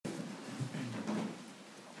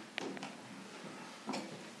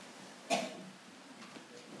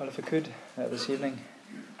Well, if we could this evening,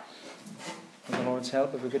 with the Lord's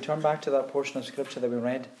help, if we could turn back to that portion of Scripture that we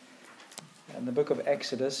read in the book of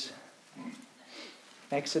Exodus,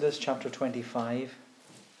 Exodus chapter 25.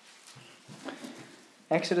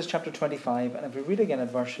 Exodus chapter 25, and if we read again at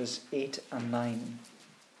verses 8 and 9.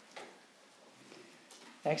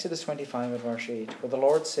 Exodus 25 at verse 8, where the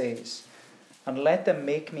Lord says, "And let them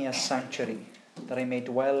make me a sanctuary, that I may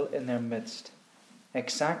dwell in their midst,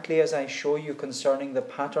 exactly as I show you concerning the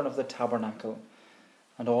pattern of the tabernacle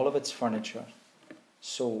and all of its furniture,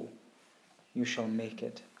 so you shall make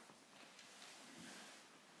it."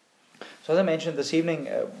 So as I mentioned this evening,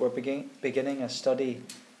 we're beginning a study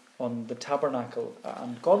on the tabernacle,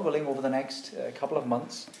 and God willing, over the next couple of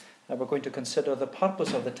months, we're going to consider the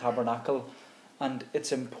purpose of the tabernacle and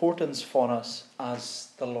its importance for us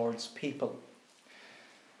as the Lord's people.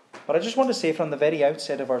 But I just want to say from the very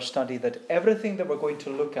outset of our study that everything that we're going to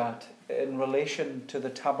look at in relation to the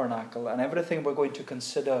tabernacle and everything we're going to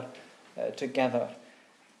consider together,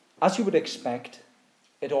 as you would expect,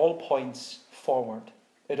 it all points forward.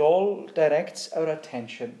 It all directs our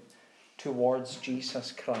attention towards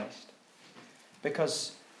Jesus Christ.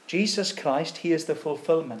 Because Jesus Christ, He is the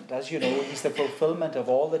fulfillment. As you know, He's the fulfillment of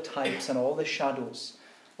all the types and all the shadows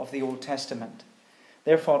of the Old Testament.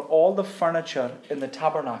 Therefore, all the furniture in the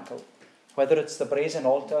tabernacle, whether it's the brazen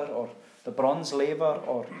altar or the bronze laver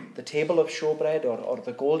or the table of showbread or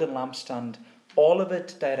the golden lampstand, all of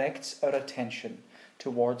it directs our attention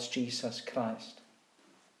towards Jesus Christ.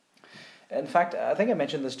 In fact, I think I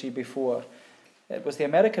mentioned this to you before. It was the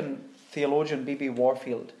American theologian B.B.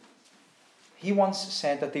 Warfield. He once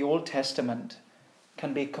said that the Old Testament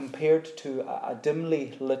can be compared to a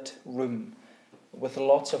dimly lit room with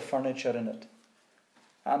lots of furniture in it.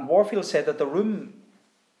 And Warfield said that the room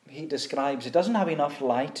he describes, it doesn't have enough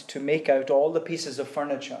light to make out all the pieces of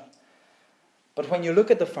furniture. But when you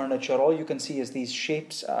look at the furniture, all you can see is these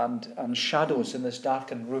shapes and shadows in this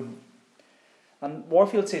darkened room. And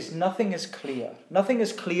Warfield says nothing is clear. Nothing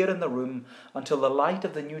is clear in the room until the light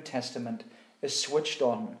of the New Testament is switched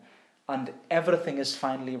on and everything is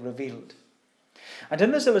finally revealed. And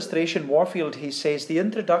in this illustration, Warfield, he says, the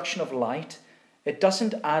introduction of light, it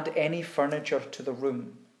doesn't add any furniture to the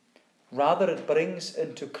room. Rather, it brings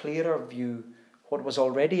into clearer view what was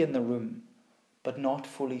already in the room, but not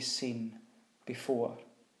fully seen before.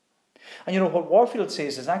 And you know, what Warfield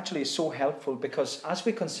says is actually so helpful, because as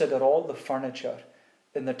we consider all the furniture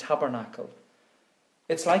in the tabernacle,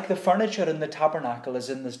 it's like the furniture in the tabernacle is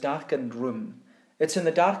in this darkened room. It's in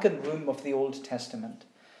the darkened room of the Old Testament.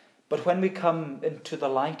 But when we come into the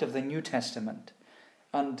light of the New Testament,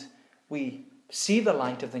 and we see the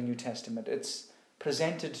light of the New Testament, it's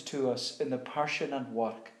presented to us in the person and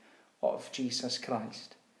work of Jesus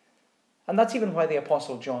Christ. And that's even why the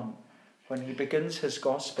Apostle John, when he begins his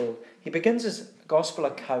gospel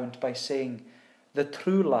account by saying, "The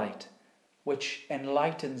true light, which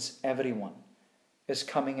enlightens everyone, is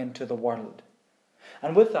coming into the world."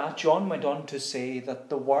 And with that, John went on to say that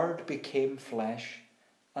the Word became flesh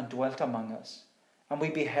and dwelt among us, and we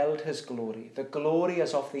beheld his glory, the glory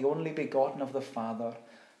as of the only begotten of the Father,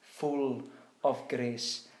 full of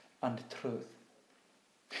grace and truth.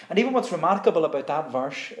 And even what's remarkable about that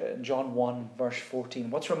verse, John 1, verse 14,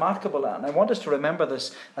 what's remarkable, and I want us to remember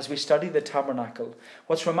this as we study the tabernacle,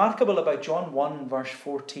 what's remarkable about John 1, verse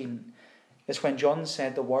 14, is when John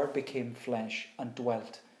said the Word became flesh and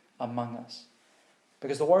dwelt among us.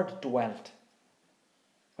 Because the word dwelt,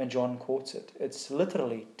 when John quotes it, it's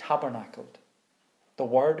literally tabernacled. The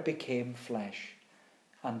Word became flesh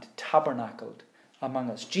and tabernacled among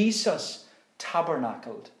us. Jesus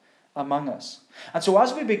tabernacled among us. And so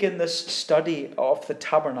as we begin this study of the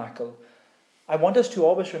tabernacle, I want us to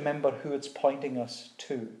always remember who it's pointing us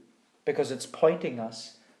to, because it's pointing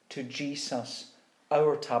us to Jesus,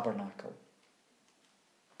 our tabernacle.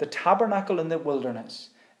 The tabernacle in the wilderness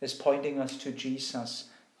is pointing us to Jesus,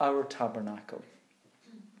 our tabernacle.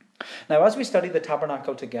 Now, as we study the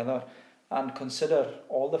tabernacle together and consider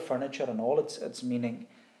all the furniture and all its meaning,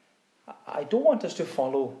 I don't want us to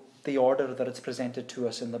follow the order that it's presented to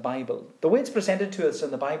us in the Bible. The way it's presented to us in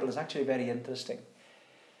the Bible is actually very interesting,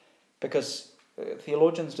 because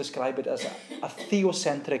theologians describe it as a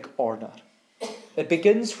theocentric order. It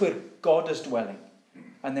begins where God is dwelling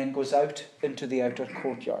and then goes out into the outer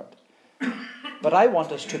courtyard. But I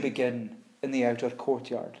want us to begin in the outer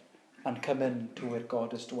courtyard and come in to where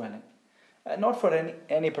God is dwelling. Not for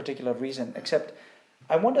any particular reason, except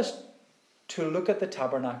I want us to look at the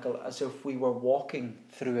tabernacle as if we were walking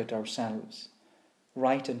through it ourselves,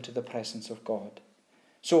 right into the presence of God.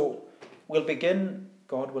 So we'll begin,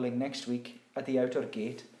 God willing, next week at the outer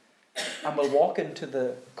gate. and we'll walk into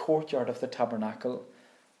the courtyard of the tabernacle,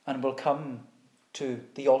 and we'll come to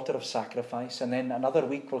the altar of sacrifice, and then another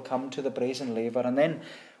week we'll come to the brazen laver, and then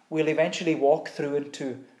we'll eventually walk through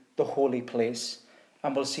into the holy place,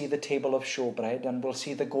 and we'll see the table of showbread, and we'll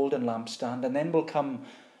see the golden lampstand, and then we'll come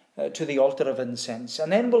to the altar of incense,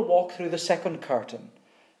 and then we'll walk through the second curtain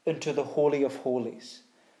into the Holy of Holies,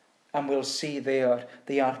 and we'll see there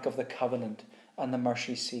the Ark of the Covenant and the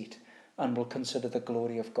mercy seat, and we'll consider the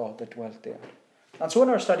glory of God that dwelt there. And so in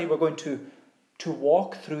our study we're going to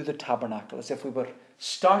walk through the tabernacle as if we were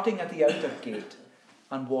starting at the outer gate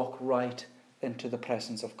and walk right into the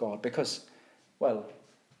presence of God. Because, well,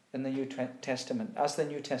 in the New Testament, as the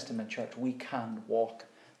New Testament church, we can walk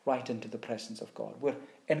right into the presence of God. We're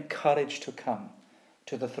encouraged to come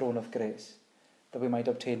to the throne of grace that we might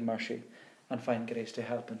obtain mercy and find grace to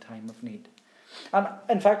help in time of need. And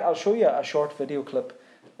in fact, I'll show you a short video clip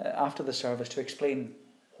after the service to explain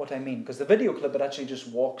what I mean, because the video clip, it actually just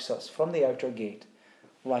walks us from the outer gate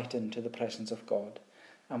right into the presence of God,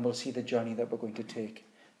 and we'll see the journey that we're going to take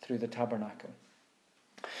through the tabernacle.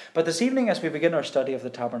 But this evening, as we begin our study of the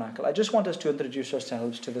tabernacle, I just want us to introduce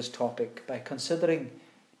ourselves to this topic by considering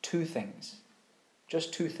two things,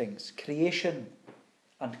 just two things: creation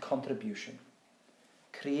and contribution.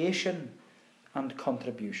 Creation and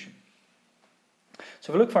contribution.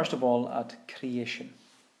 So we look first of all at creation.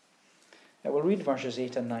 Now we'll read verses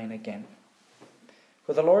 8 and 9 again,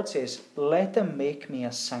 where the Lord says, "Let them make me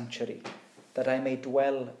a sanctuary, that I may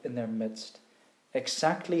dwell in their midst,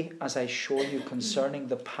 exactly as I show you concerning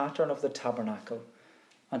the pattern of the tabernacle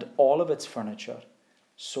and all of its furniture,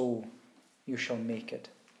 so you shall make it."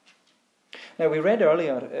 Now we read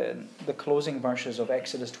earlier in the closing verses of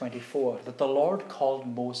Exodus 24 that the Lord called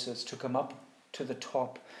Moses to come up to the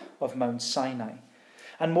top of Mount Sinai.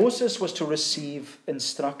 And Moses was to receive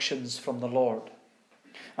instructions from the Lord.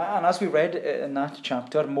 And as we read in that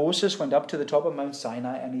chapter, Moses went up to the top of Mount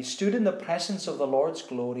Sinai and he stood in the presence of the Lord's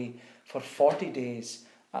glory for 40 days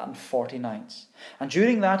and 40 nights. And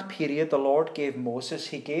during that period, the Lord gave Moses,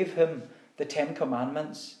 he gave him the 10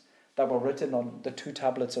 Commandments that were written on the 2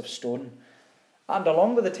 tablets of stone. And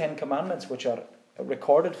along with the 10 Commandments, which are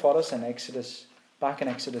recorded for us in Exodus, back in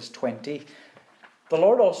Exodus 20, the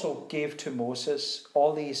Lord also gave to Moses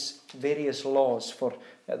all these various laws for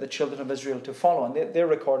the children of Israel to follow. And they're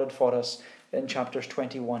recorded for us in chapters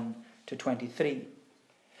 21 to 23.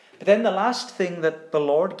 But then the last thing that the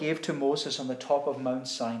Lord gave to Moses on the top of Mount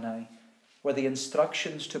Sinai were the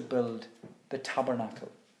instructions to build the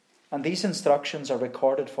tabernacle. And these instructions are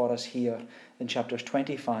recorded for us here in chapters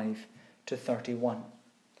 25 to 31.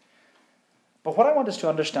 But what I want us to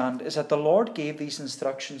understand is that the Lord gave these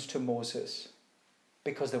instructions to Moses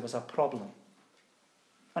because there was a problem.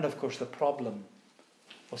 And of course the problem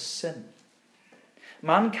was sin.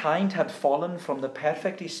 Mankind had fallen from the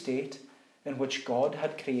perfect estate in which God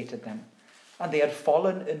had created them, and they had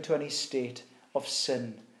fallen into an estate of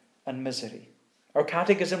sin and misery. Our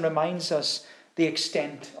catechism reminds us the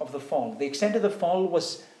extent of the fall. The extent of the fall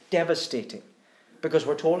was devastating, because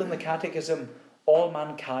we're told in the catechism, all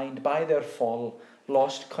mankind by their fall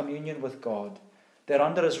lost communion with God. They're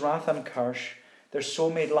under his wrath and curse. They're so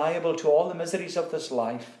made liable to all the miseries of this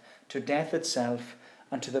life, to death itself,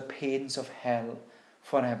 and to the pains of hell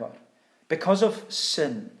forever. Because of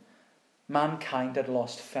sin, mankind had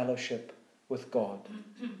lost fellowship with God.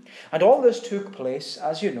 And all this took place,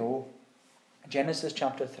 as you know, Genesis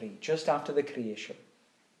chapter 3, just after the creation.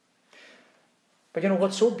 But you know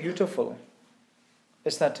what's so beautiful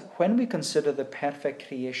is that when we consider the perfect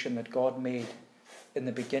creation that God made in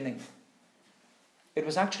the beginning, it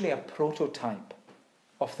was actually a prototype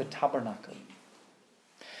of the tabernacle.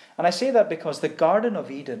 And I say that because the Garden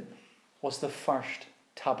of Eden was the first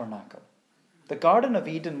tabernacle. The Garden of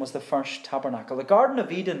Eden was the first tabernacle. The Garden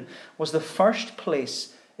of Eden was the first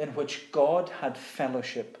place in which God had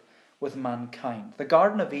fellowship with mankind. The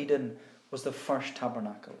Garden of Eden was the first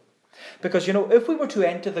tabernacle. Because, you know, if we were to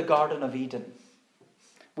enter the Garden of Eden,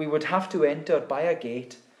 we would have to enter by a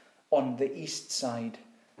gate on the east side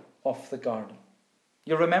of the garden.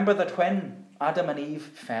 You remember that when Adam and Eve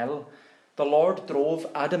fell, the Lord drove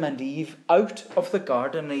Adam and Eve out of the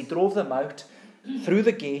garden, and he drove them out through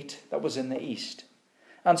the gate that was in the east.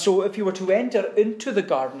 And so if you were to enter into the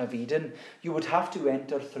Garden of Eden, you would have to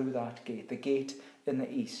enter through that gate, the gate in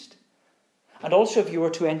the east. And also if you were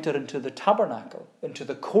to enter into the tabernacle, into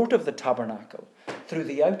the court of the tabernacle, through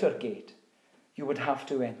the outer gate, you would have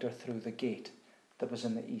to enter through the gate that was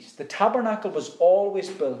in the east. The tabernacle was always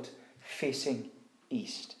built facing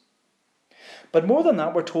east. But more than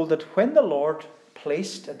that, we're told that when the Lord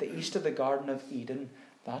placed at the east of the Garden of Eden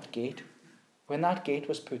that gate, when that gate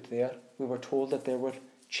was put there, we were told that there were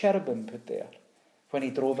cherubim put there. When he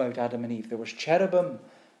drove out Adam and Eve, there was cherubim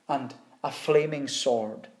and a flaming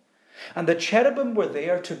sword. And the cherubim were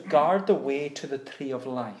there to guard the way to the tree of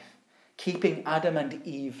life, keeping Adam and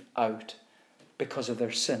Eve out because of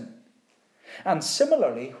their sin. And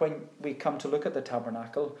similarly, when we come to look at the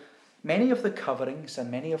tabernacle, many of the coverings and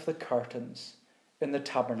many of the curtains in the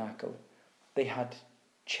tabernacle, they had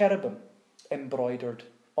cherubim embroidered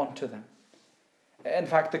onto them. In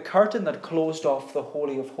fact, the curtain that closed off the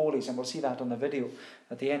Holy of Holies, and we'll see that on the video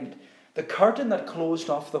at the end, the curtain that closed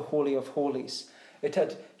off the Holy of Holies, it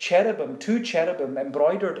had cherubim, 2 cherubim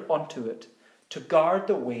embroidered onto it to guard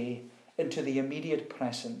the way into the immediate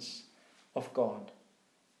presence of God.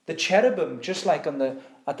 The cherubim, just like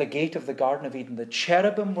at the gate of the Garden of Eden, the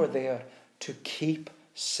cherubim were there to keep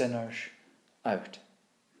sinners out.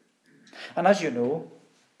 And as you know,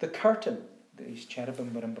 the curtain these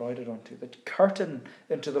cherubim were embroidered onto, the curtain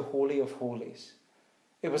into the Holy of Holies,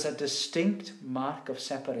 it was a distinct mark of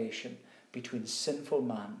separation between sinful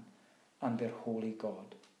man and their holy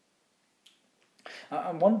God.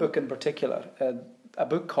 And one book in particular, a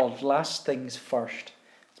book called Last Things First,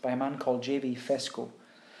 it's by a man called J.V. Fesko.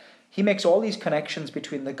 He makes all these connections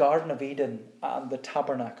between the Garden of Eden and the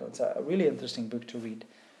tabernacle. It's a really interesting book to read.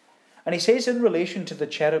 And he says in relation to the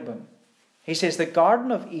cherubim, he says the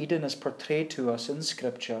Garden of Eden is portrayed to us in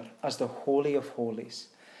Scripture as the Holy of Holies,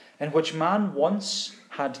 in which man once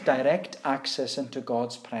had direct access into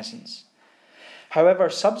God's presence. However,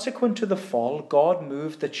 subsequent to the fall, God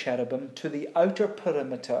moved the cherubim to the outer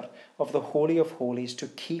perimeter of the Holy of Holies to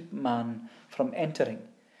keep man from entering.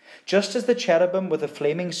 Just as the cherubim with a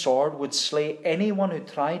flaming sword would slay anyone who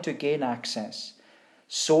tried to gain access,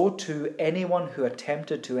 so too anyone who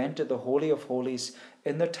attempted to enter the Holy of Holies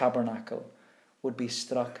in the tabernacle would be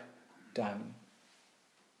struck down.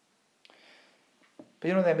 But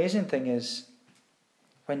the amazing thing is,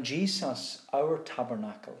 when Jesus, our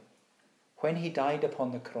tabernacle, when he died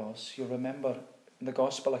upon the cross, you remember in the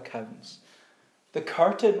gospel accounts, the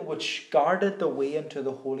curtain which guarded the way into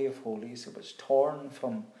the Holy of Holies, it was torn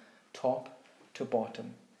from top to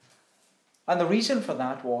bottom. And the reason for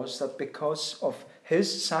that was that because of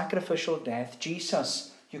his sacrificial death,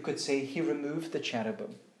 Jesus, you could say, he removed the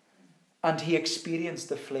cherubim and he experienced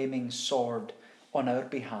the flaming sword on our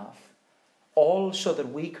behalf, all so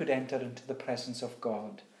that we could enter into the presence of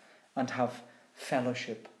God and have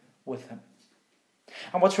fellowship with him.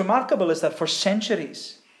 And what's remarkable is that for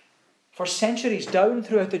centuries down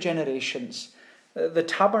throughout the generations, the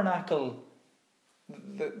tabernacle,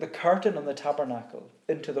 the curtain on the tabernacle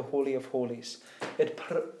into the Holy of Holies,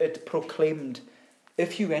 it proclaimed,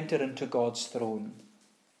 if you enter into God's throne,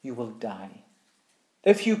 you will die.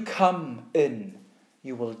 If you come in,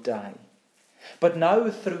 you will die. But now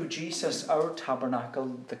through Jesus, our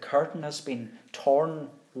tabernacle, the curtain has been torn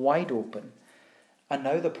wide open. And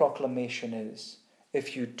now the proclamation is,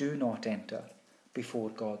 if you do not enter before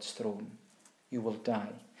God's throne, you will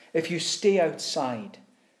die. If you stay outside,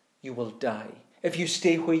 you will die. If you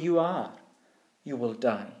stay where you are, you will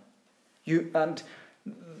die. And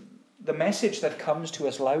the message that comes to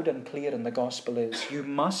us loud and clear in the gospel is, you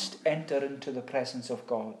must enter into the presence of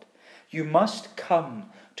God. You must come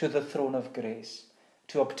to the throne of grace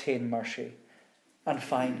to obtain mercy and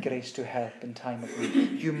find grace to help in time of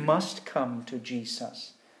need. You must come to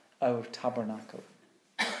Jesus, our tabernacle.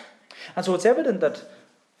 And so it's evident that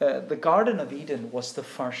the Garden of Eden was the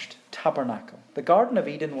first tabernacle. The Garden of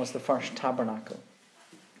Eden was the first tabernacle.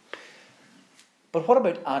 But what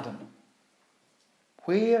about Adam?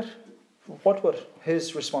 What were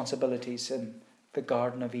his responsibilities in the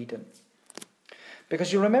Garden of Eden?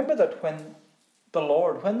 Because you remember that when the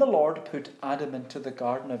Lord put Adam into the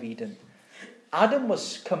Garden of Eden, Adam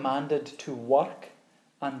was commanded to work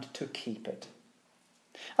and to keep it.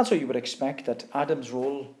 And so you would expect that Adam's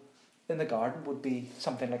role in the garden would be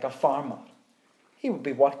something like a farmer. He would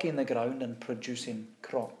be working the ground and producing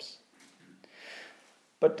crops.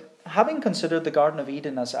 But having considered the Garden of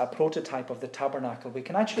Eden as a prototype of the tabernacle, we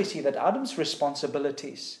can actually see that Adam's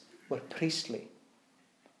responsibilities were priestly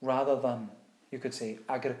rather than, you could say,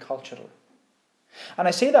 agricultural. And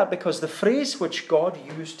I say that because the phrase which God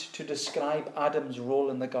used to describe Adam's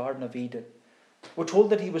role in the Garden of Eden, we're told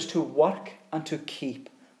that he was to work and to keep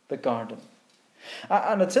the garden.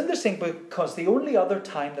 And it's interesting because the only other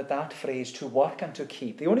time that phrase, to work and to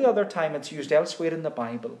keep, the only other time it's used elsewhere in the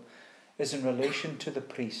Bible is in relation to the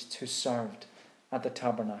priests who served at the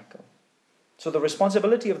tabernacle. So the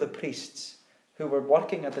responsibility of the priests who were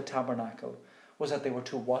working at the tabernacle was that they were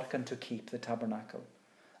to work and to keep the tabernacle.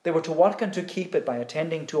 They were to work and to keep it by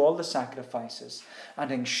attending to all the sacrifices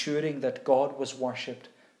and ensuring that God was worshipped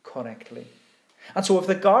correctly. And so if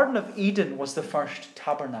the Garden of Eden was the first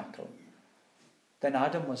tabernacle, then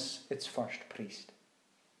Adam was its first priest.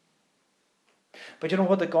 But you know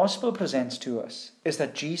what the gospel presents to us is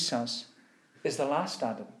that Jesus is the last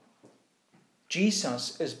Adam.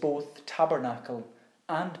 Jesus is both tabernacle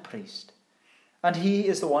and priest. And he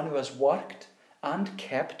is the one who has worked and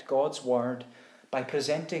kept God's word by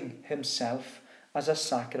presenting himself as a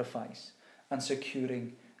sacrifice and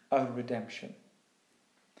securing our redemption.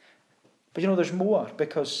 But you know, there's more,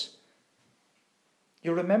 because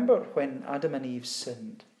you remember when Adam and Eve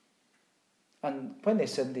sinned. And when they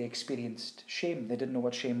sinned, they experienced shame. They didn't know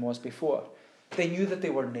what shame was before. They knew that they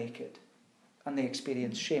were naked, and they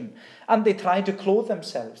experienced shame. And they tried to clothe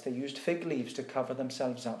themselves. They used fig leaves to cover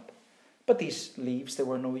themselves up. But these leaves, they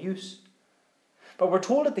were no use. But we're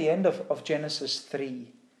told at the end of Genesis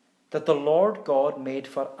 3 that the Lord God made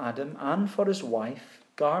for Adam and for his wife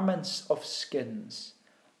garments of skins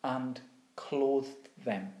and clothed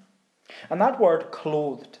them. And that word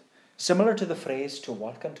clothed, similar to the phrase to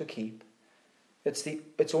work and to keep,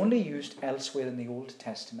 it's only used elsewhere in the Old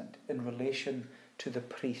Testament in relation to the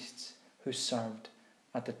priests who served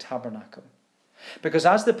at the tabernacle. Because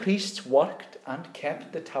as the priests worked and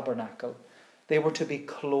kept the tabernacle, they were to be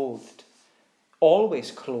clothed, always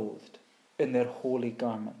clothed in their holy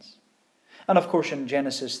garments. And of course in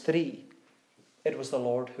Genesis 3, it was the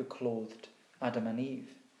Lord who clothed Adam and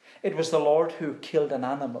Eve. It was the Lord who killed an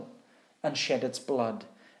animal and shed its blood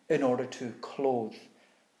in order to clothe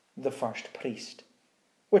the first priest,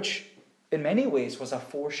 which in many ways was a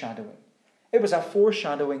foreshadowing. It was a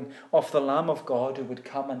foreshadowing of the Lamb of God who would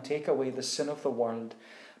come and take away the sin of the world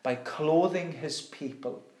by clothing his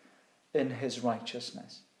people in his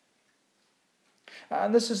righteousness.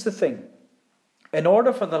 And this is the thing. In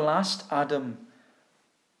order for the last Adam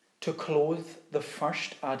to clothe the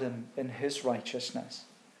first Adam in his righteousness,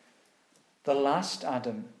 the last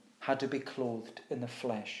Adam had to be clothed in the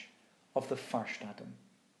flesh of the first Adam.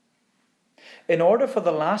 In order for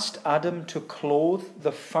the last Adam to clothe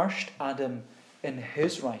the first Adam in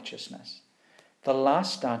his righteousness, the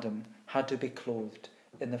last Adam had to be clothed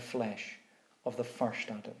in the flesh of the first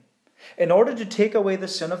Adam. In order to take away the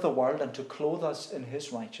sin of the world and to clothe us in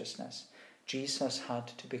his righteousness, Jesus had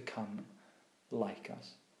to become like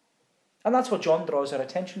us. And that's what John draws our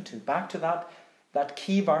attention to. Back to that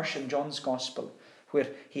key verse in John's Gospel, where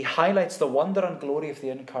he highlights the wonder and glory of the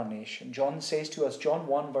incarnation. John says to us, John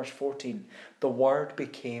 1 verse 14, the Word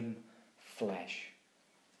became flesh.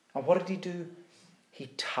 And what did he do? He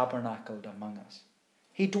tabernacled among us.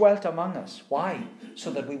 He dwelt among us. Why?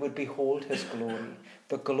 So that we would behold his glory.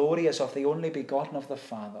 The glory as of the only begotten of the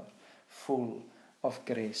Father, full of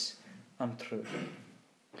grace and truth.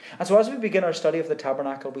 And so as we begin our study of the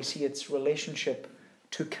tabernacle, we see its relationship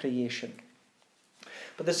to creation.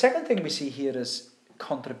 But the second thing we see here is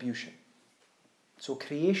contribution. So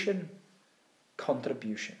creation,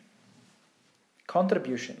 contribution.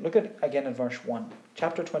 Contribution. Look at again in verse 1.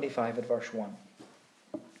 Chapter 25 at verse 1.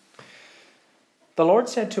 The Lord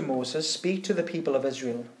said to Moses, speak to the people of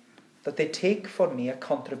Israel, that they take for me a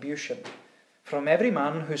contribution. From every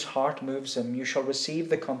man whose heart moves him, you shall receive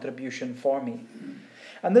the contribution for me.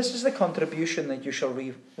 And this is the contribution that you shall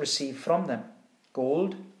receive from them: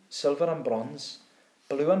 gold, silver and bronze,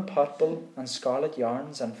 blue and purple and scarlet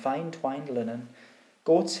yarns, and fine twined linen,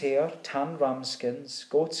 goat's hair, tanned ram skins,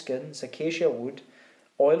 goat skins, acacia wood,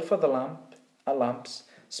 oil for the lamps,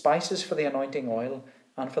 spices for the anointing oil,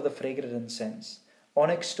 and for the fragrant incense,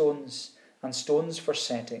 onyx stones, and stones for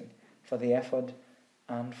setting, for the ephod,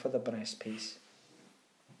 and for the breastpiece.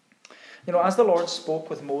 You know, as the Lord spoke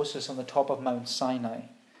with Moses on the top of Mount Sinai,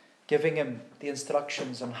 giving him the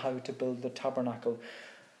instructions on how to build the tabernacle,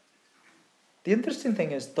 the interesting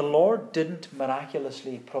thing is the Lord didn't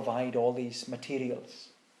miraculously provide all these materials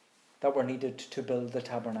that were needed to build the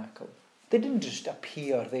tabernacle. They didn't just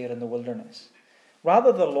appear there in the wilderness.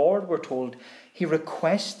 Rather, the Lord, we're told, he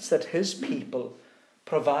requests that his people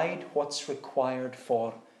provide what's required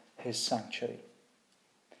for his sanctuary.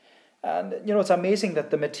 And, you know, it's amazing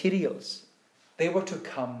that the materials, they were to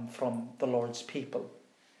come from the Lord's people.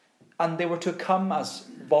 And they were to come as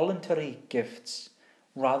voluntary gifts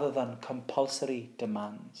rather than compulsory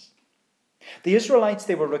demands. The Israelites,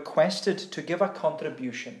 they were requested to give a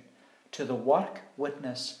contribution to the work,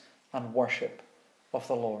 witness, and worship of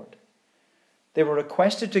the Lord. They were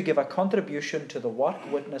requested to give a contribution to the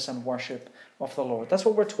work, witness, and worship of the Lord. That's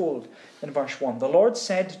what we're told in verse 1. The Lord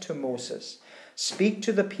said to Moses, speak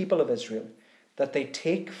to the people of Israel that they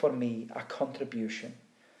take for me a contribution.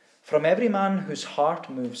 From every man whose heart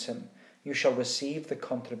moves him, you shall receive the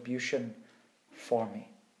contribution for me.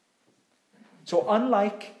 So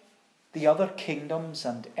unlike the other kingdoms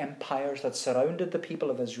and empires that surrounded the people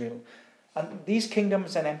of Israel, and these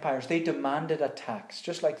kingdoms and empires, they demanded a tax,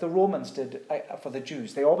 just like the Romans did for the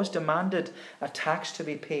Jews. They always demanded a tax to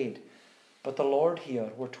be paid. But the Lord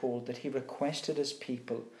here, we're told that he requested his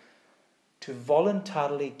people to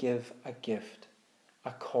voluntarily give a gift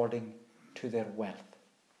according to their wealth.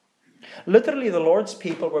 Literally, the Lord's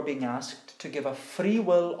people were being asked to give a free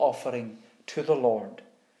will offering to the Lord.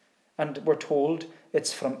 And we're told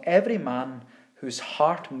it's from every man whose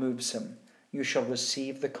heart moves him, you shall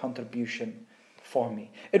receive the contribution for me.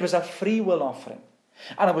 It was a free will offering.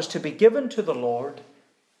 And it was to be given to the Lord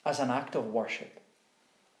as an act of worship.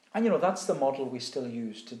 And that's the model we still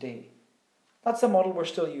use today. That's the model we're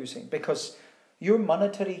still using, because your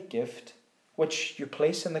monetary gift, which you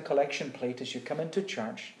place in the collection plate as you come into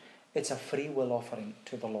church, it's a free will offering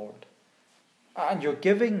to the Lord. And you're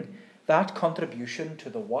giving that contribution to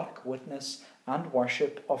the work, witness, and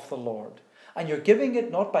worship of the Lord. And you're giving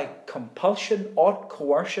it not by compulsion or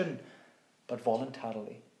coercion, but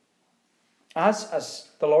voluntarily. As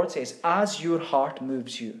the Lord says, as your heart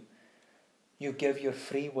moves you, you give your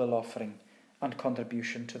free will offering and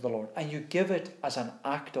contribution to the Lord. And you give it as an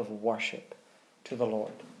act of worship to the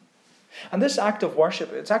Lord. And this act of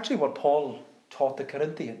worship, it's actually what Paul taught the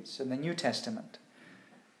Corinthians in the New Testament,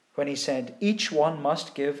 when he said, each one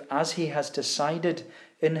must give as he has decided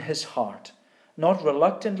in his heart, not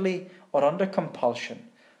reluctantly or under compulsion,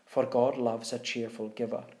 for God loves a cheerful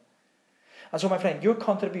giver. And so, my friend, your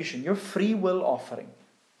contribution, your free will offering,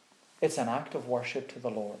 it's an act of worship to the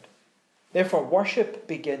Lord. Therefore, worship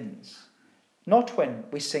begins not when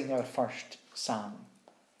we sing our first psalm.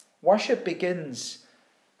 Worship begins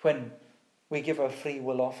when we give our free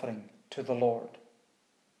will offering to the Lord.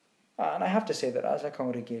 And I have to say that as a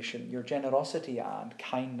congregation, your generosity and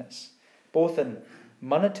kindness, both in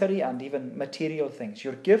monetary and even material things,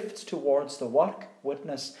 your gifts towards the work,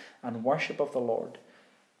 witness, and worship of the Lord,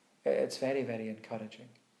 it's very, very encouraging.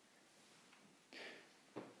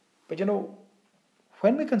 But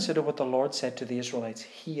when we consider what the Lord said to the Israelites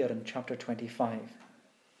here in chapter 25,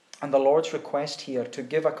 and the Lord's request here to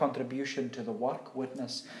give a contribution to the work,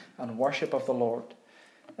 witness, and worship of the Lord,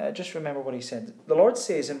 just remember what he said. The Lord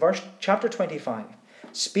says in chapter 25,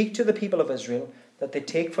 speak to the people of Israel that they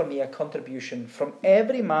take from me a contribution. From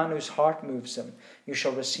every man whose heart moves him, you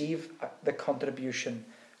shall receive the contribution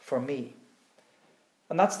for me.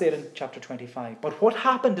 And that's there in chapter 25. But what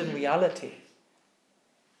happened in reality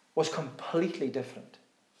was completely different.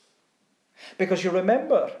 Because you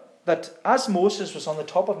remember that as Moses was on the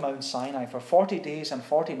top of Mount Sinai for 40 days and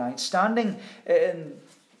 40 nights, standing in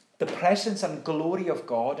the presence and glory of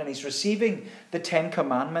God, and he's receiving the 10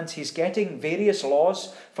 Commandments, he's getting various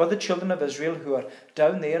laws for the children of Israel who are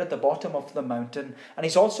down there at the bottom of the mountain, and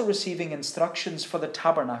he's also receiving instructions for the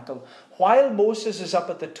tabernacle. While Moses is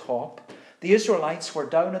up at the top, the Israelites were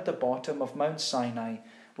down at the bottom of Mount Sinai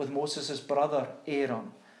with Moses' brother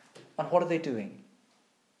Aaron. And what are they doing?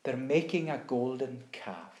 They're making a golden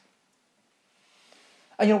calf.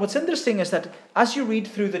 And what's interesting is that as you read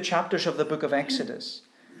through the chapters of the book of Exodus,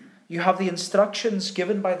 you have the instructions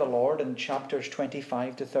given by the Lord in chapters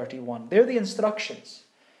 25 to 31. They're the instructions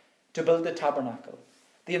to build the tabernacle.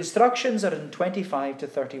 The instructions are in 25 to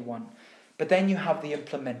 31. But then you have the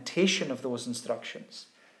implementation of those instructions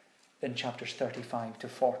in chapters 35 to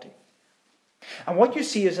 40. And what you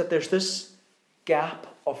see is that there's this gap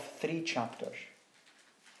of 3 chapters.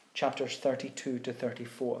 Chapters 32 to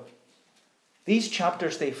 34. These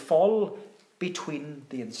chapters, they fall between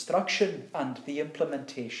the instruction and the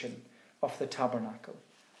implementation of the tabernacle.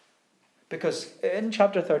 Because in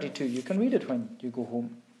chapter 32, you can read it when you go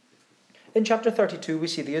home. In chapter 32, we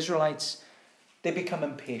see the Israelites, they become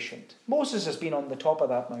impatient. Moses has been on the top of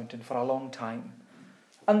that mountain for a long time.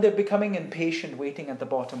 And they're becoming impatient, waiting at the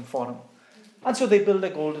bottom for him. And so they build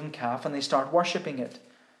a golden calf and they start worshipping it.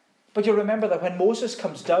 But you remember that when Moses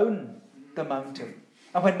comes down the mountain,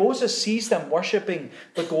 and when Moses sees them worshipping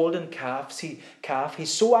the golden calf,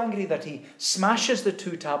 he's so angry that he smashes the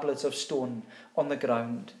 2 tablets of stone on the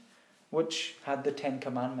ground, which had the 10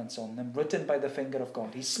 Commandments on them, written by the finger of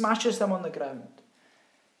God. He smashes them on the ground.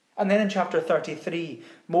 And then in chapter 33,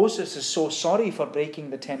 Moses is so sorry for breaking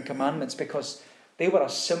the 10 Commandments because they were a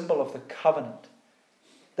symbol of the covenant,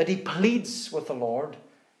 that he pleads with the Lord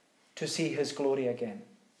to see his glory again.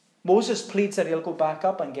 Moses pleads that he'll go back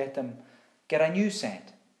up and get a new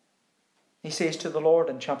set. He says to the Lord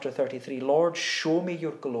in chapter 33, Lord, show me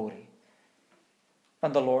your glory.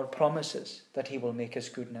 And the Lord promises that he will make his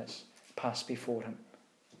goodness pass before him.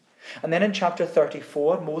 And then in chapter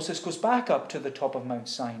 34, Moses goes back up to the top of Mount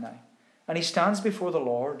Sinai. And he stands before the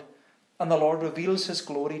Lord. And the Lord reveals his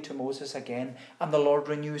glory to Moses again. And the Lord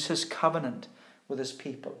renews his covenant with his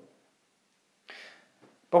people.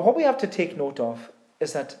 But what we have to take note of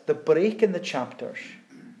is that the break in the chapters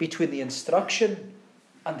between the instruction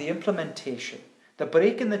and the implementation, the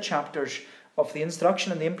break in the chapters of the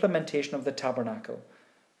instruction and the implementation of the tabernacle,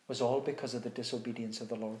 was all because of the disobedience of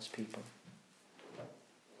the Lord's people.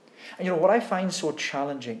 And what I find so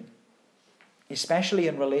challenging, especially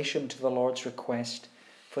in relation to the Lord's request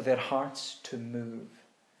for their hearts to move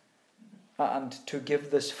and to give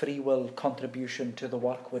this free will contribution to the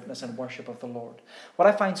work, witness, and worship of the Lord. What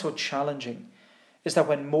I find so challenging is that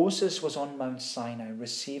when Moses was on Mount Sinai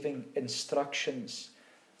receiving instructions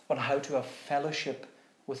on how to have fellowship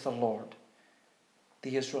with the Lord,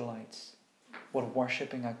 the Israelites were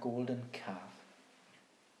worshipping a golden calf.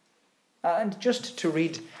 And just to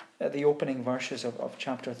read the opening verses of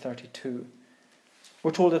chapter 32,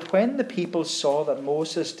 we're told that when the people saw that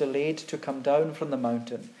Moses delayed to come down from the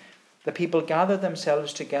mountain, the people gathered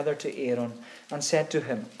themselves together to Aaron and said to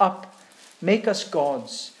him, "Up, make us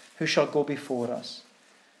gods who shall go before us.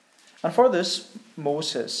 And for this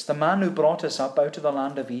Moses, the man who brought us up out of the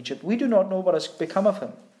land of Egypt, we do not know what has become of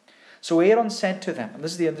him." So Aaron said to them, and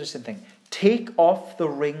this is the interesting thing, "Take off the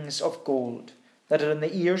rings of gold that are in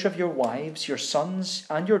the ears of your wives, your sons,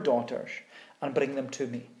 and your daughters, and bring them to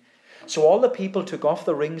me." So all the people took off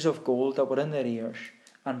the rings of gold that were in their ears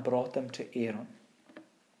and brought them to Aaron.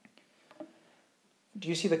 Do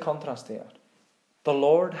you see the contrast there? The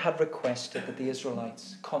Lord had requested that the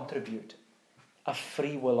Israelites contribute a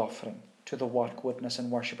free will offering to the work, witness, and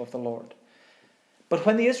worship of the Lord. But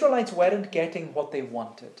when the Israelites weren't getting what they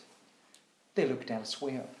wanted, they looked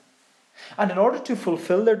elsewhere. And in order to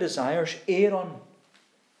fulfill their desires, Aaron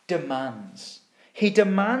demands. He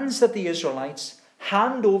demands that the Israelites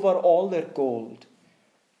hand over all their gold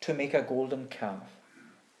to make a golden calf.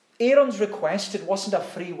 Aaron's request, it wasn't a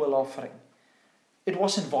free will offering. It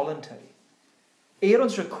wasn't voluntary.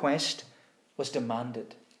 Aaron's request was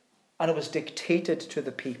demanded, and it was dictated to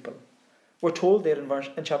the people. We're told there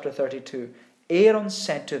in chapter 32, Aaron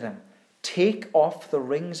said to them, "Take off the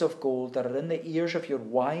rings of gold that are in the ears of your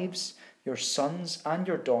wives, your sons, and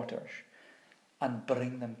your daughters, and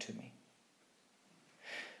bring them to me."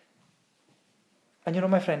 And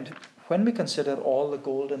my friend, when we consider all the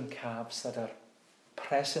golden calves that are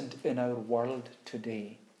present in our world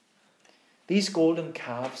today, these golden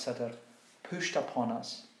calves that are pushed upon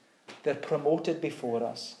us, they're promoted before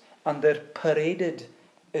us, and they're paraded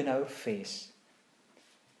in our face.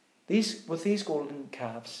 With these golden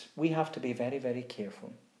calves, we have to be very, very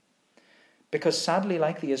careful. Because sadly,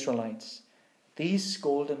 like the Israelites, these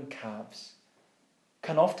golden calves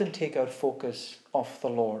can often take our focus off the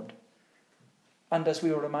Lord. And as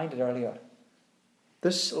we were reminded earlier,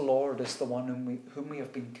 this Lord is the one whom we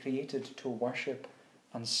have been created to worship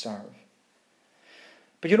and serve.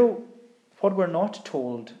 But what we're not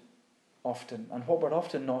told often, and what we're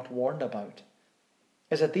often not warned about,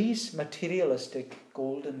 is that these materialistic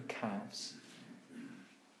golden calves,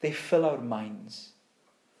 they fill our minds.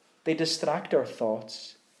 They distract our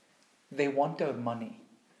thoughts. They want our money.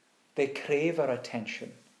 They crave our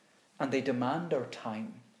attention. And they demand our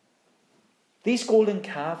time. These golden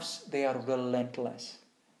calves, they are relentless.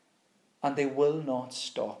 And they will not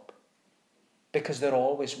stop. Because they're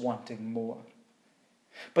always wanting more.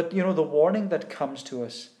 But the warning that comes to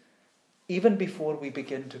us, even before we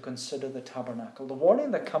begin to consider the tabernacle, the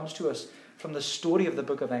warning that comes to us from the story of the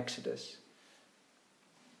book of Exodus,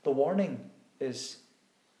 the warning is,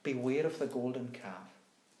 beware of the golden calf.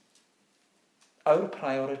 Our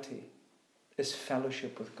priority is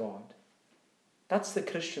fellowship with God. That's the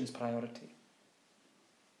Christian's priority.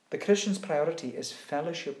 The Christian's priority is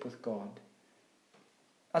fellowship with God.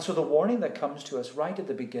 And so the warning that comes to us right at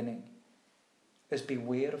the beginning is,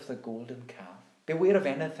 beware of the golden calf. Beware of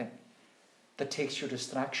anything that takes your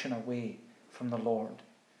distraction away from the Lord.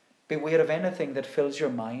 Beware of anything that fills your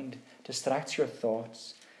mind, distracts your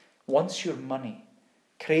thoughts, wants your money,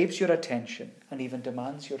 craves your attention, and even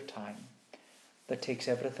demands your time, that takes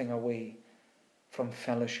everything away from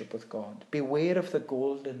fellowship with God. Beware of the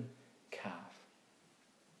golden calf.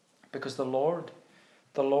 Because the Lord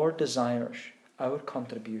desires our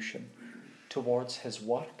contribution towards his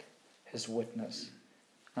work, his witness,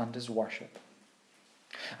 and his worship.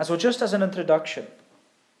 And so just as an introduction,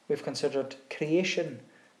 we've considered creation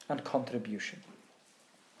and contribution.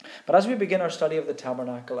 But as we begin our study of the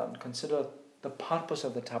tabernacle and consider the purpose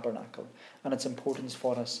of the tabernacle and its importance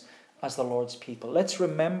for us as the Lord's people, let's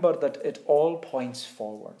remember that it all points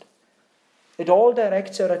forward. It all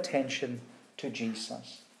directs our attention to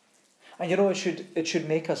Jesus. And you know, it should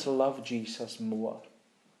make us love Jesus more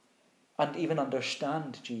and even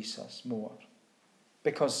understand Jesus more.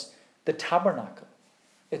 Because the tabernacle,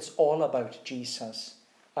 it's all about Jesus,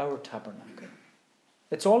 our tabernacle.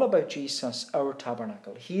 It's all about Jesus, our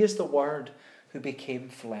tabernacle. He is the Word who became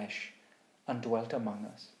flesh and dwelt among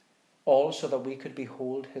us, all so that we could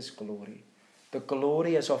behold his glory. The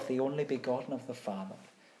glory as of the only begotten of the Father,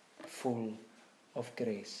 full of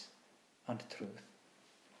grace and truth.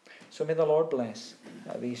 So may the Lord bless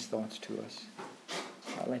these thoughts to us.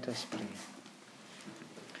 Let us pray.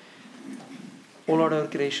 O Lord, our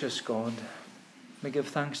gracious God, we give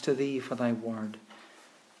thanks to thee for thy word.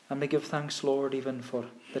 And we give thanks, Lord, even for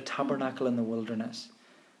the tabernacle in the wilderness,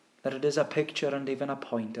 that it is a picture and even a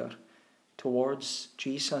pointer towards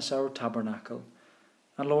Jesus, our tabernacle.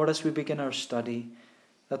 And Lord, as we begin our study,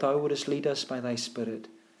 that thou wouldest lead us by thy Spirit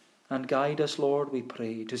and guide us, Lord, we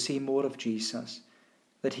pray, to see more of Jesus,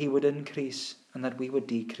 that he would increase and that we would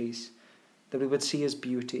decrease, that we would see his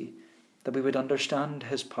beauty, that we would understand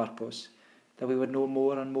his purpose, that we would know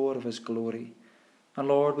more and more of his glory. And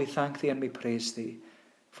Lord, we thank thee and we praise thee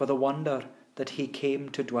for the wonder that he came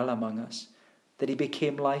to dwell among us, that he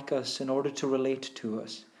became like us in order to relate to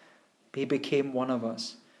us. He became one of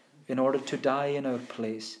us in order to die in our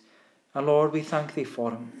place. And Lord, we thank thee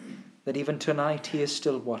for him, that even tonight he is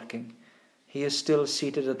still working. He is still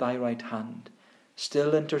seated at thy right hand,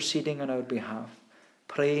 still interceding on our behalf,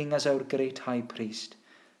 praying as our great high priest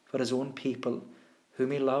for his own people,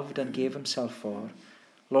 whom he loved and gave himself for.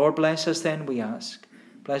 Lord, bless us then, we ask.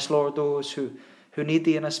 Bless, Lord, those who need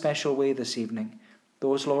thee in a special way this evening.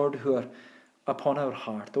 Those, Lord, who are upon our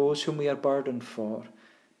heart, those whom we are burdened for.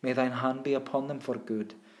 May thine hand be upon them for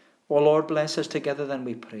good. O Lord, bless us together then,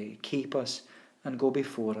 we pray. Keep us and go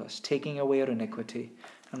before us, taking away our iniquity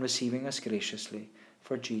and receiving us graciously,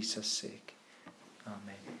 for Jesus' sake.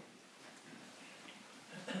 Amen.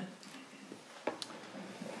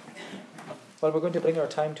 Well, we're going to bring our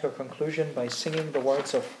time to a conclusion by singing the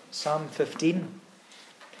words of Psalm 15.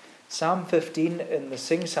 Psalm 15 in the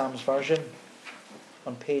Sing Psalms version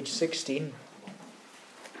on page 16.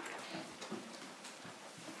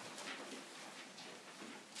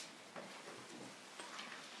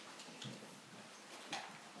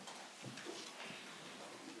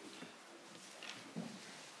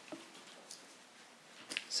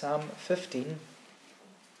 Psalm 15,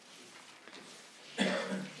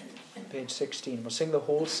 page 16. We'll sing the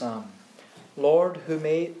whole psalm. Lord, who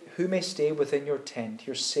may stay within your tent,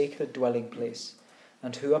 your sacred dwelling place,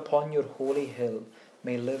 and who upon your holy hill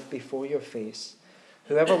may live before your face,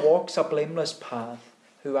 whoever walks a blameless path,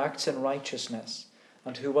 who acts in righteousness,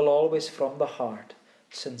 and who will always from the heart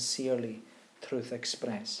sincerely truth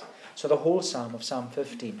express. So the whole psalm of Psalm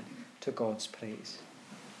 15 to God's praise.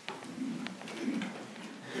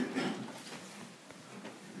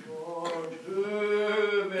 Lord,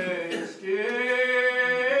 who may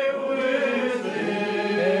stay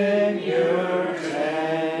within your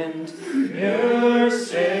tent, your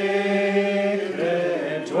sacred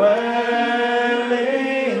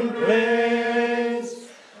dwelling place,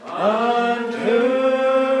 and who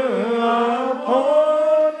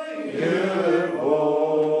upon your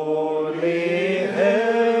holy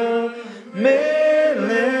hill may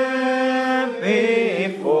live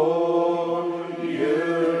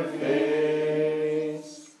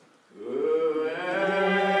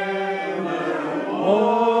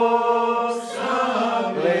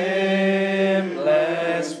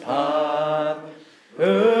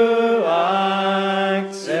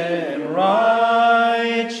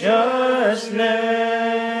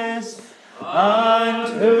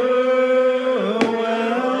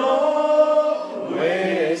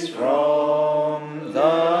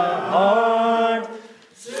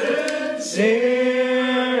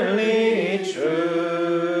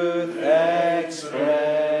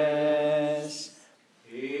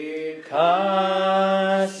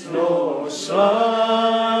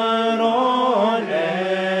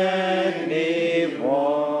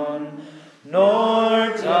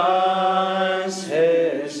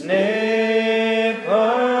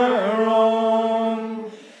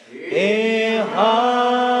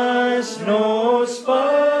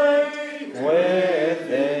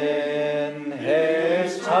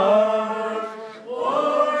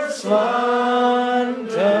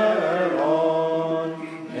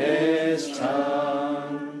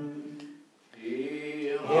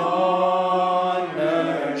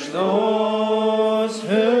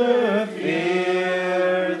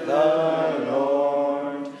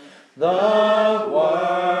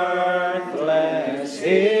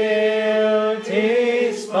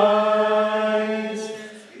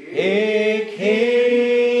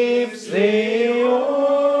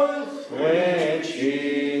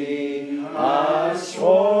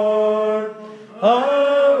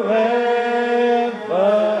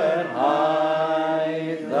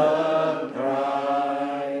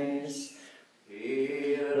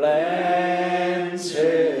lends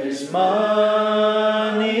his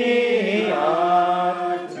money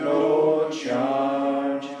at no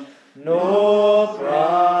charge, no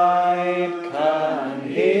bribe can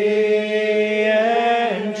he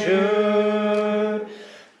endure.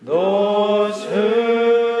 Those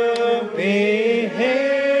who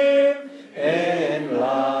behave in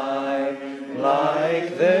life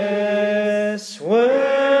like this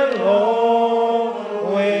will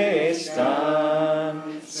always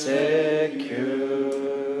stand secure.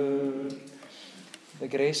 The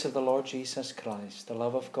grace of the Lord Jesus Christ, the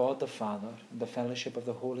love of God the Father, and the fellowship of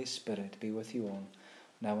the Holy Spirit be with you all,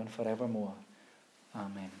 now and forevermore.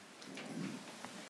 Amen.